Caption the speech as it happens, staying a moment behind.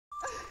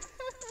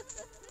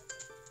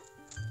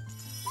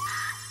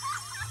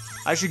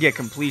I should get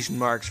completion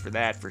marks for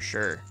that for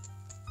sure.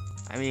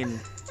 I mean,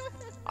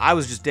 I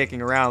was just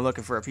dicking around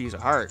looking for a piece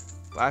of heart,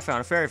 but I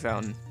found a fairy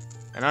fountain,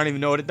 and I don't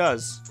even know what it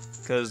does,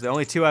 because the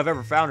only two I've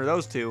ever found are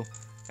those two,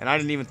 and I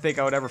didn't even think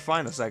I would ever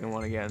find the second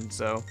one again,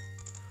 so...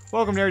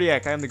 Welcome,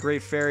 Nerdiaq. I am the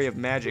Great Fairy of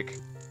Magic.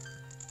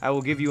 I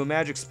will give you a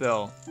magic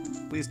spell.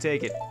 Please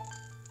take it.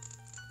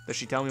 Does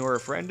she tell me where her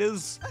friend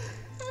is?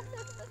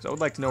 Because I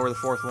would like to know where the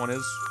fourth one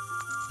is.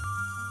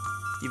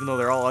 Even though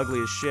they're all ugly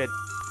as shit.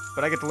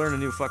 But I get to learn a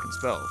new fucking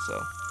spell,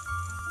 so...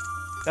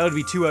 That would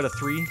be 2 out of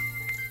 3,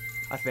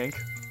 I think.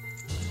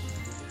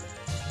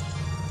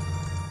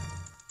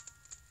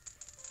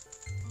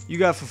 You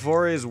got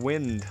Favore's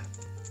Wind.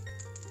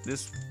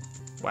 This...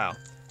 Wow.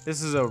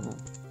 This is a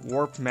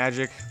warp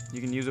magic. You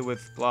can use it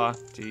with blah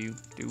to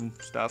do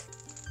stuff.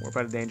 Warp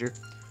out of danger.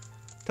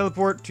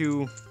 Teleport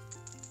to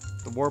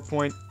the warp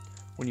point.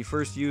 When you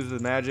first use the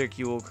magic,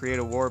 you will create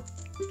a warp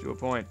to a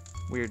point.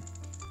 Weird.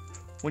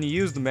 When you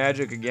use the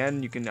magic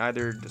again, you can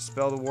either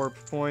dispel the warp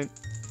point,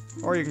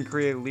 or you can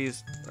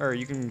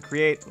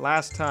create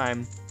last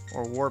time,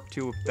 or warp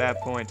to that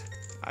point.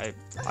 I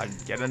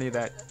didn't get any of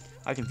that.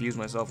 I confused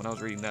myself when I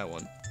was reading that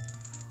one.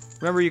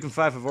 Remember, you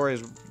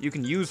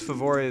can use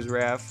Favore's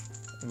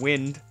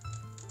Wind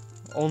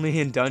only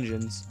in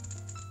dungeons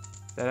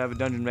that have a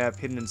dungeon map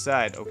hidden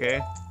inside.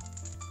 Okay,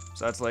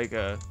 so that's like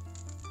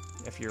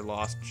if you're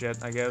lost shit,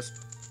 I guess.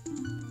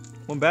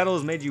 When battle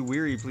has made you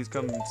weary, please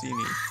come and see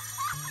me.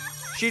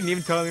 She didn't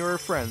even tell me where her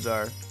friends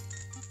are.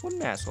 What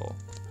an asshole.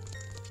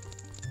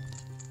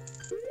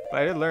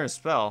 But I did learn a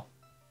spell.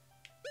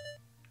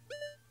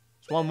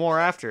 There's one more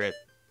after it.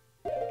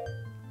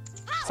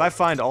 If I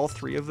find all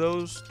 3 of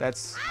those,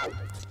 that's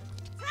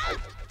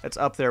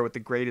up there with the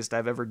greatest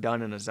I've ever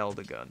done in a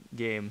Zelda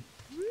game.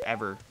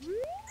 Ever.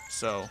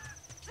 So,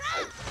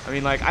 I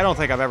mean, like, I don't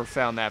think I've ever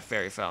found that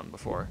fairy fountain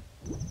before.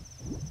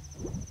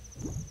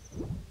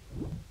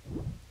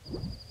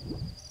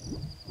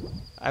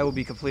 I will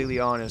be completely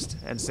honest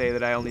and say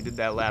that I only did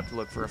that lap to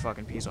look for a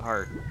fucking piece of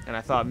heart. And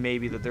I thought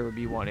maybe that there would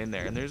be one in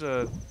there. And there's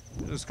a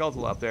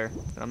skeletal up there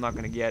that I'm not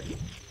going to get.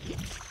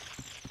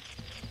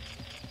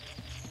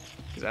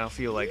 Because I don't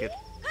feel like it.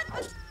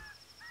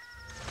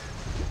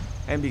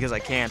 And because I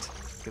can't.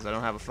 Because I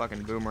don't have a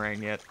fucking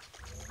boomerang yet.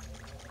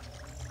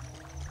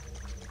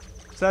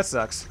 So that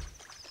sucks.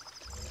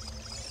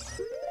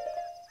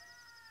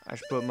 I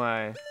should put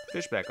my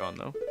fish back on,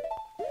 though.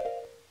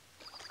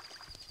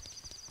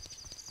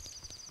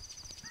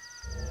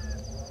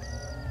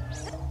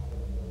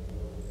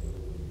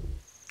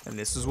 And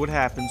this is what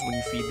happens when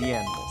you feed the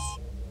animals.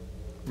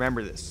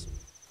 Remember this.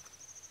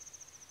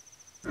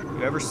 If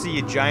you ever see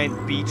a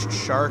giant beached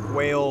shark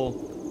whale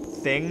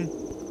thing,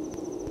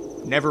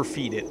 never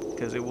feed it,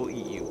 because it will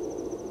eat you.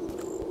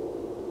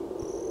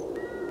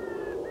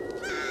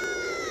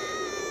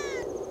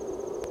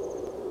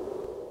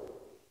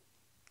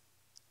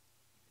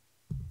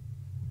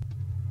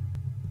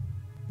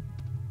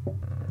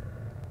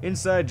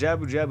 Inside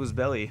Jabu Jabu's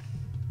belly,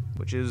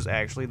 which is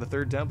actually the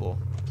 3rd temple.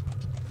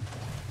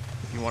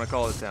 If you want to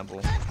call it a temple.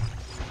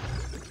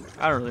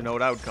 I don't really know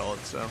what I would call it,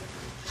 so.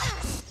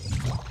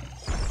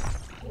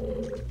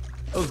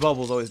 Those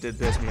bubbles always did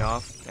piss me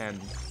off, and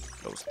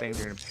those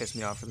things are going to piss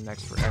me off for the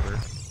next forever.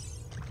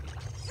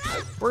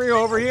 We're going to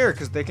go over here,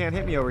 because they can't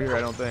hit me over here, I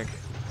don't think.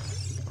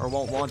 Or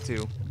won't want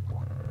to.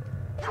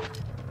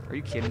 Are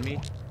you kidding me?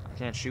 I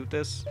can't shoot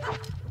this?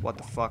 What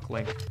the fuck,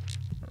 Link?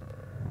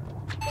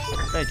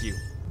 Thank you.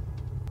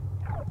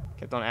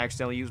 Kept on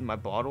accidentally using my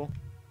bottle?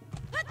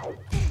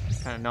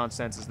 What kind of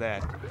nonsense is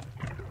that?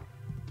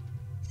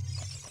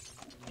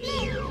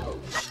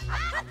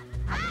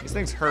 These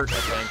things hurt, I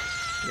think.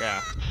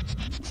 Yeah.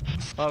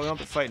 Well, we don't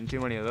have to fight in too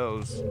many of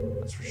those.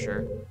 That's for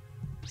sure.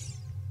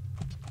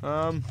 Do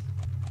I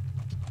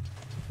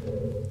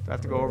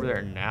have to go over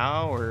there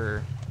now,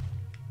 or...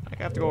 I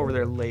have to go over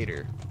there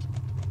later.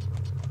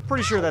 I'm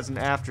pretty sure that's an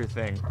after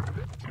thing.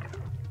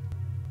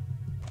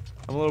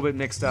 I'm a little bit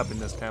mixed up in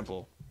this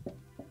temple.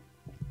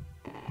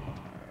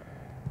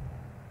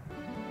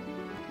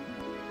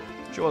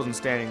 She wasn't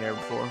standing there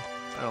before,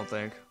 I don't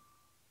think.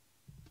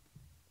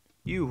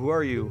 You, who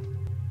are you?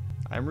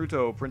 I'm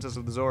Ruto, Princess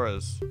of the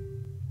Zoras.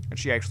 And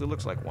she actually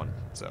looks like one,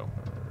 so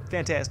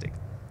fantastic.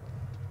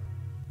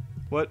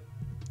 What?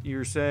 You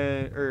were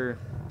saying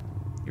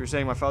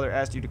my father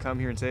asked you to come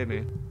here and save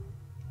me.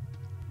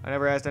 I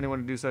never asked anyone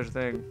to do such a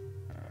thing.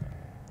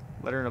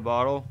 Letter in a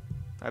bottle?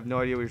 I have no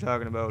idea what you're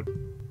talking about.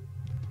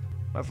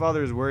 My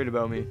father is worried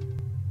about me.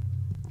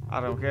 I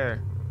don't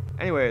care.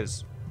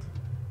 Anyways,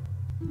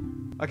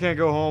 I can't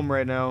go home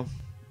right now.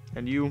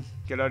 And you,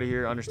 get out of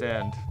here,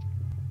 understand.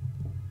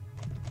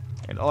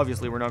 And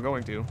obviously we're not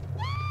going to.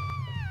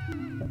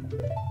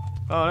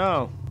 Oh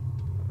no.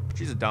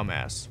 She's a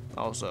dumbass,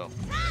 also.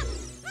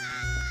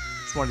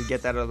 Just wanted to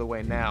get that out of the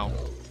way now.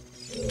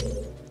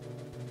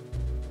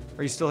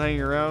 Are you still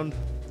hanging around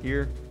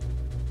here?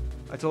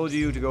 I told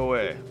you to go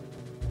away.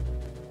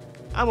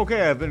 I'm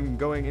okay. I've been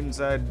going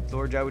inside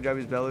Lord Jabu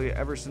Jabu's belly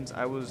ever since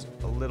I was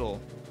a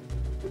little.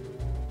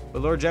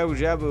 But Lord Jabu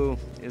Jabu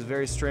is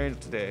very strange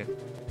today.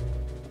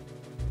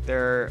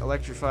 There are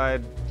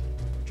electrified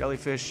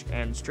jellyfish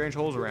and strange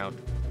holes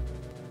around.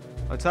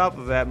 On top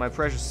of that, my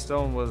precious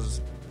stone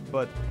was...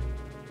 But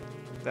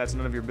that's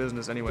none of your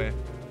business anyway.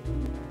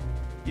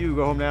 You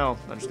go home now,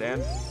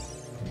 understand?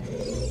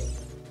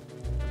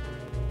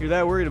 You're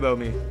that worried about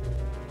me.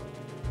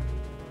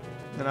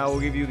 Then I will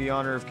give you the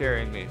honor of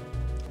carrying me.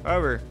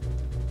 However,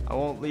 I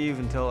won't leave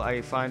until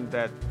I find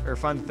the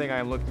thing I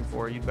am looking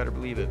for. You'd better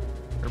believe it.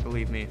 Or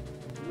believe me.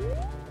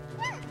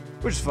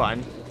 Which is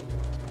fine.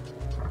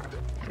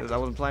 Because I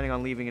wasn't planning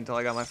on leaving until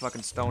I got my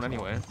fucking stone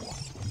anyway.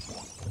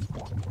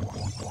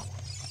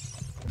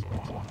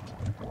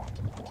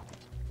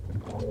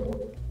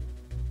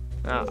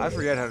 Now, I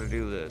forget how to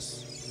do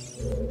this.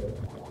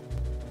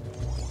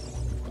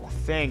 I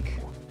think.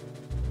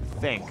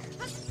 I'm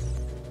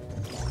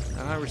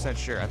not 100%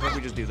 sure. I think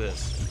we just do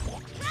this.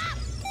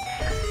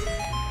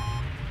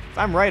 If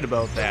I'm right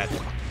about that,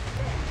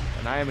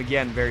 then I am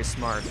again very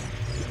smart.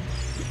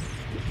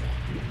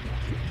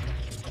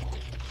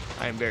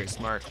 I am very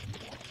smart.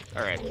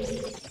 Alright.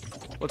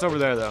 What's over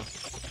there, though?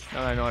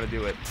 Now that I know how to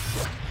do it.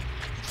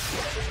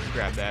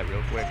 Grab that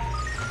real quick.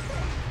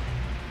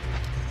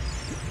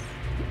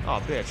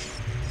 Oh, bitch.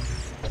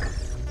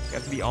 You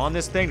have to be on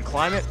this thing to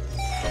climb it?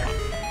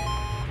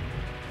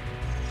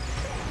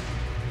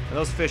 And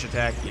those fish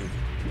attack you.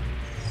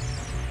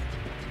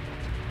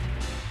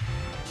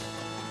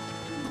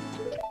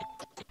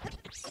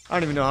 I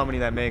don't even know how many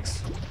that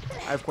makes.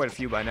 I have quite a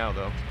few by now,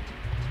 though.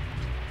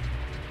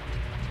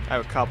 I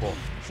have a couple.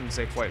 I shouldn't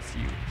say quite a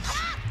few.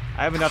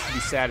 I have enough to be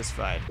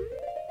satisfied.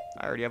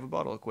 I already have a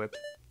bottle equipped.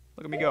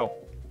 Look at me go.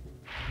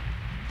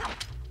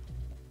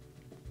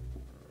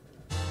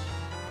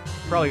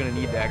 Probably gonna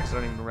need that because I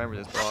don't even remember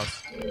this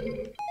boss.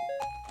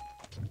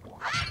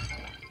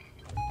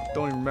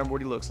 Don't even remember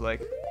what he looks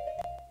like.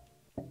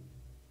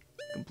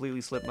 Completely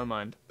slipped my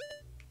mind.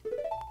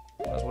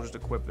 Might as well just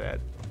equip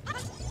that.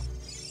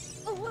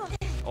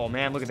 Oh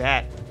man, look at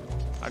that.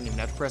 I don't even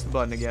have to press the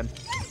button again.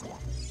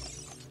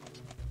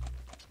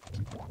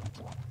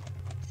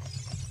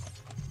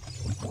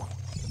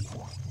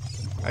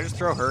 I just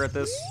throw her at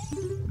this?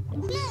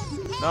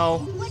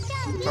 No.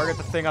 Target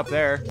the thing up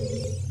there.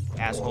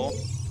 Asshole.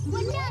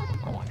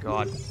 Oh my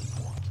god.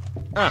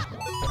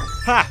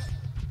 Ha!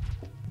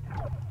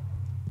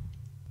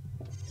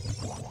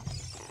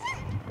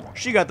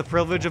 She got the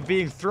privilege of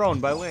being thrown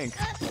by Link.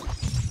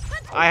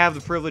 I have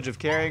the privilege of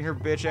carrying her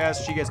bitch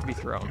ass. She gets to be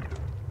thrown.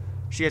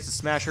 She gets to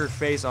smash her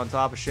face on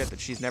top of shit that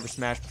she's never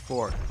smashed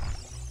before.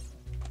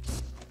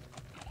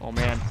 Oh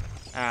man.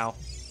 Ow.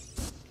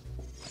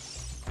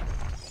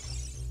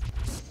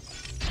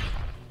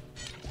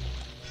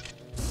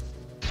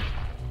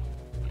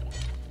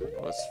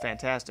 Well, that's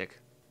fantastic.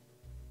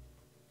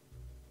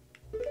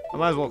 I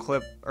might as well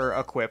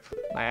equip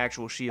my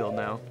actual shield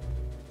now.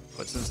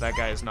 But since that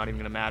guy is not even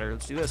gonna matter,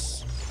 let's do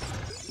this.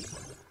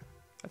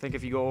 I think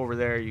if you go over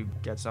there, you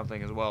get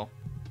something as well.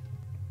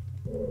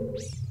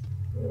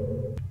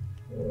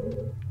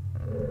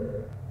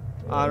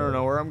 I don't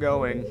know where I'm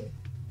going.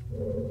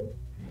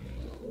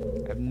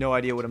 I have no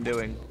idea what I'm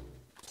doing.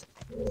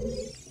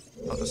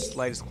 Not the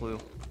slightest clue.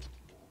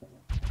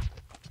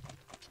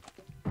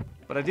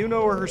 But I do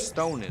know where her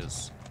stone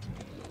is.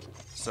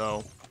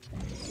 So,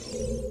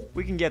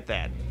 we can get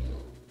that.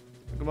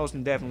 We can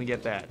most definitely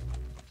get that.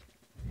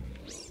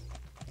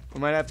 We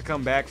might have to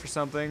come back for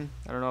something.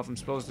 I don't know if I'm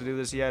supposed to do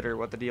this yet or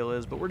what the deal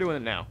is, but we're doing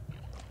it now.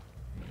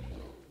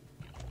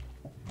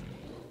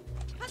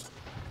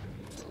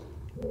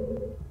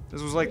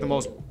 This was like the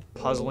most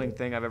puzzling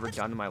thing I've ever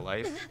done in my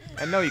life.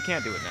 And no, you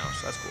can't do it now,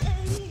 so that's cool.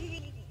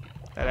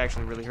 That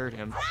actually really hurt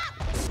him.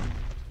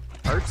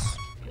 Hearts?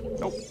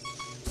 Nope.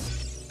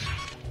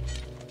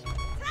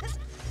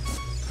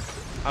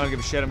 I don't give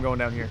a shit, I'm going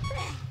down here.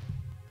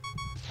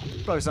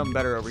 Probably something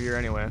better over here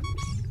anyway.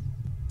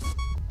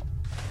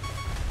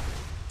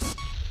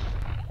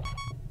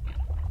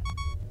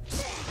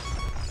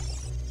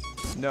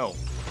 No.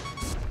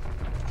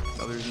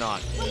 No, there's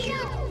not.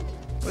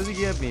 What does he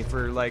give me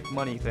for, like,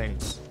 money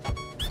things?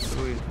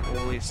 What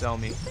will he sell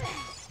me?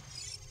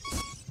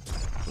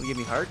 Will he give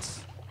me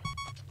hearts?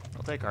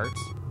 I'll take hearts.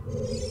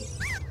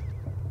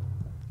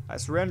 I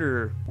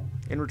surrender.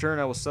 In return,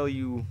 I will sell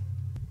you...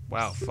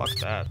 Wow, fuck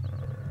that.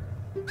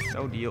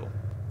 No deal.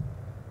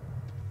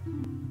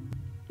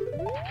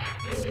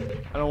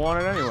 I don't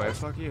want it anyway,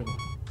 fuck you.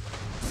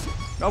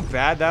 How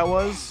bad that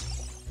was?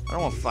 I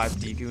don't want 5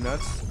 Deku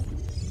nuts.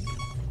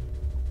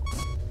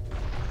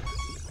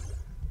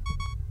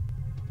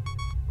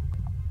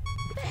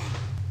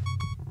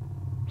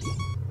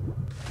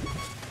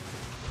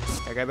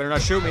 That guy better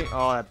not shoot me.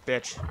 Oh, that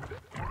bitch.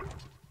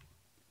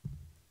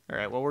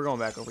 Alright, well, we're going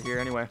back over here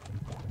anyway.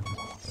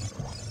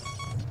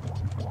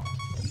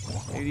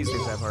 Maybe these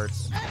things have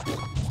hearts.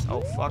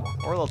 Oh, fuck.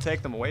 Or they'll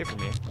take them away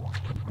from me.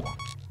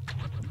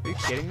 Are you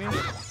kidding me?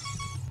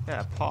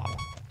 Yeah, pop.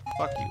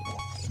 Fuck you.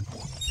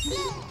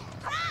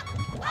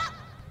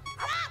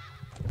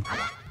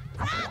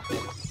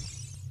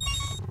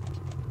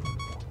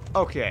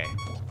 Okay.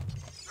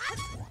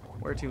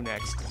 Where to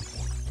next?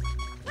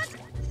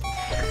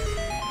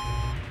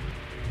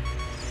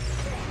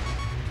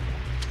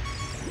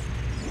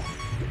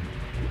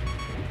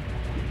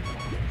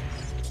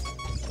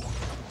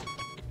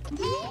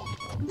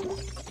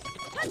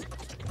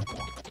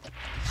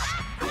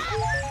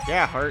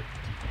 Yeah, heart.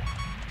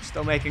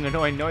 Still making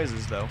annoying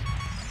noises, though.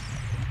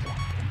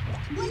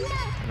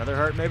 Another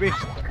heart, maybe?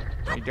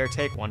 Don't you dare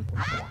take one.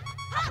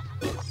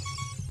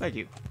 Thank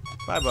you.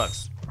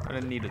 $5. I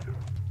didn't need it.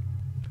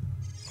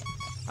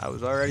 I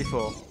was already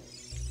full.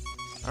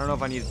 I don't know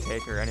if I need to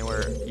take her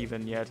anywhere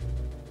even yet.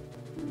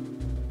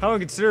 How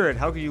inconsiderate.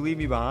 How could you leave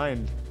me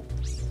behind?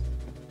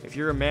 If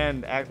you're a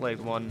man, act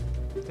like one.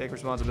 Take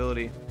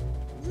responsibility.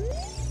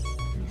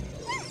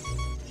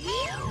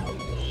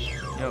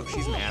 No,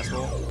 she's an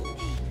asshole.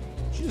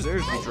 She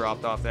deserves to be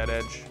dropped off that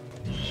edge.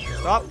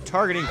 Stop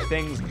targeting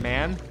things,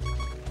 man.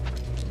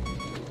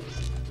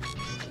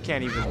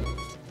 Can't even.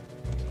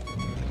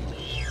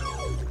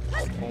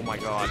 Oh my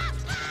god.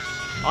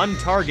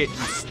 Untarget, you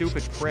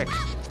stupid prick.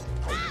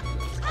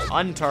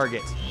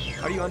 Untarget.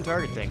 How do you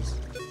untarget things?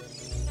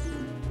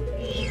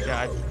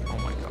 Yeah, oh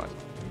my god.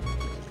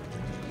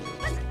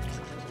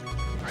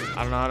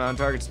 I don't know how to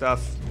untarget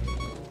stuff.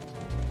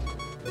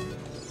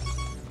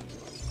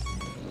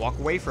 Walk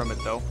away from it,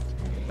 though.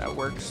 That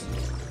works.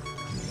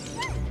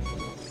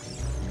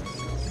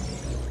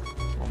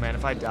 Oh man,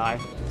 if I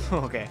die.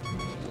 Okay.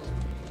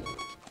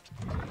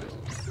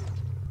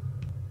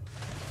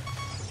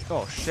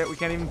 Oh shit, we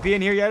can't even be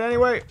in here yet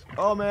anyway.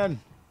 Oh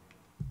man.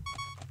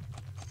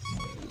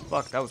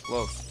 Fuck, that was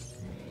close.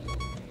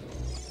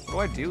 What do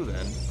I do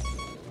then?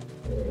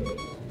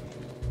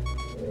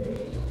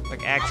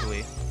 Like,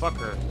 actually, fuck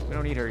her. We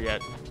don't need her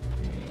yet.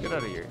 Get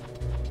out of here.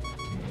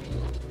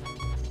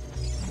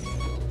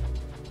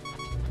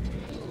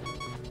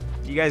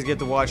 You guys get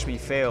to watch me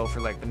fail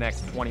for like the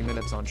next 20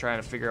 minutes on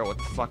trying to figure out what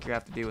the fuck you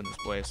have to do in this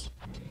place.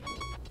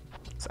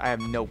 'Cause I have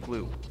no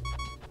clue.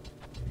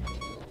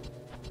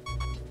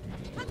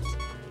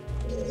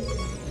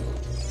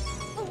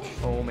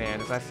 Oh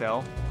man, if I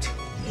fell.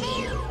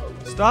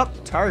 Stop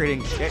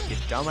targeting shit, you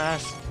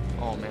dumbass.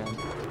 Oh man.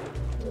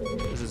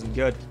 This isn't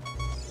good.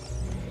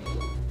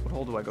 What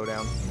hole do I go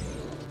down?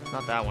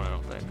 Not that one, I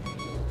don't think.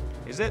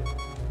 Is it?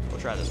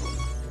 We'll try this one.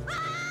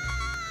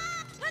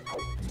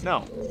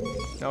 No.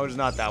 No, it's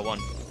not that one.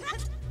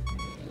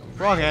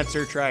 Wrong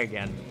answer, try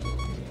again.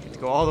 Get to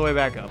go all the way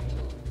back up.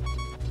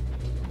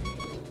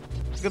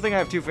 It's a good thing I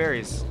have 2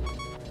 fairies.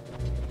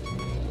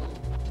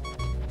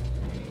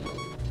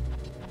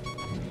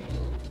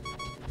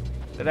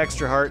 That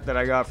extra heart that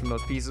I got from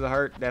those pieces of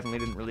heart definitely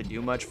didn't really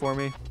do much for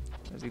me.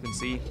 As you can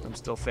see, I'm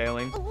still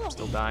failing. I'm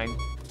still dying.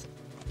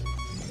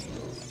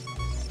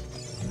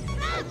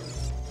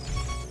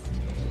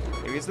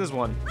 Maybe it's this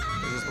one.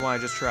 Is this the one I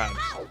just tried?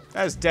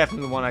 That is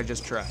definitely the one I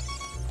just tried.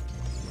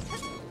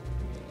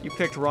 You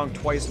picked wrong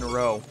twice in a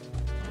row.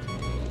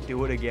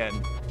 Do it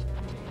again.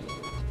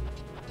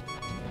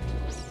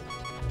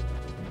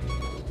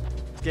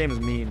 This game is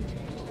mean.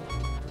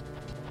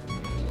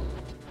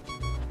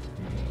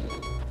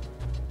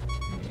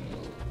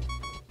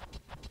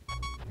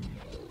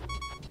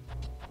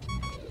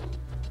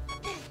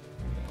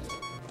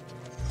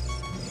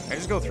 Can I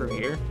just go through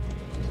here?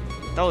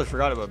 Totally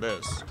forgot about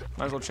this.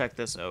 Might as well check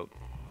this out.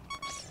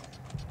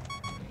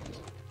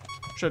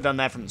 Should have done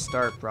that from the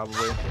start,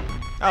 probably.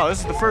 Oh,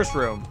 this is the first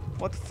room.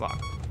 What the fuck?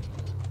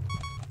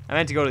 I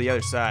meant to go to the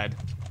other side.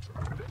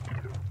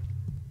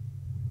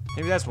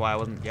 Maybe that's why I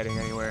wasn't getting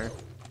anywhere.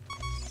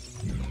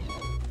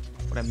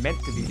 What I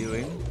meant to be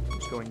doing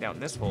was going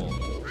down this hole.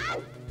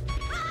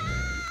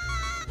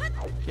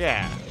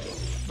 Yeah,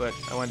 but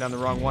I went down the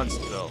wrong one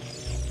still.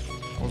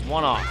 I was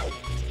one off.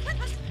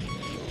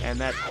 And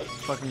that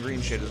fucking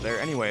green shit is there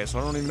anyway, so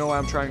I don't even know why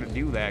I'm trying to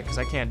do that, because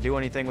I can't do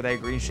anything with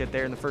that green shit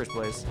there in the first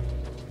place.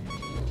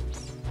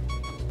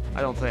 I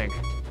don't think.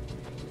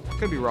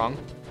 Could be wrong.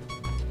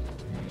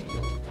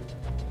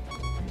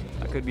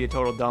 I could be a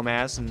total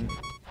dumbass and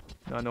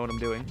not know what I'm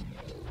doing.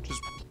 Which is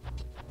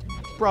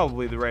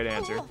probably the right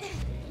answer.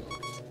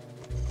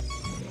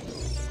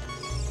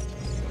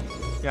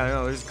 Yeah, I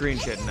know, there's green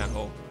shit in that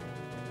hole.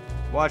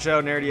 Watch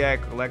out,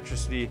 Nerdiaq,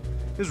 electricity.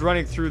 Is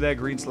running through that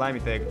green slimy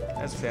thing.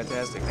 That's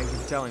fantastic. Thank you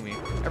for telling me.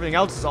 Everything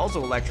else is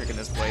also electric in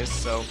this place,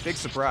 so big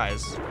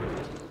surprise.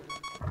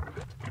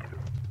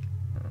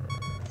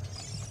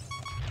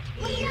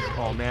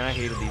 Oh man, I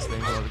hated these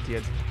things when I was a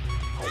kid.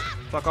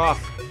 Fuck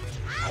off.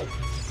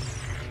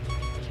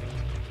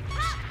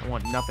 I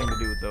want nothing to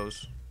do with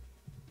those.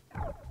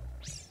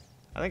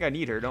 I think I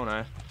need her, don't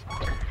I?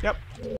 Yep.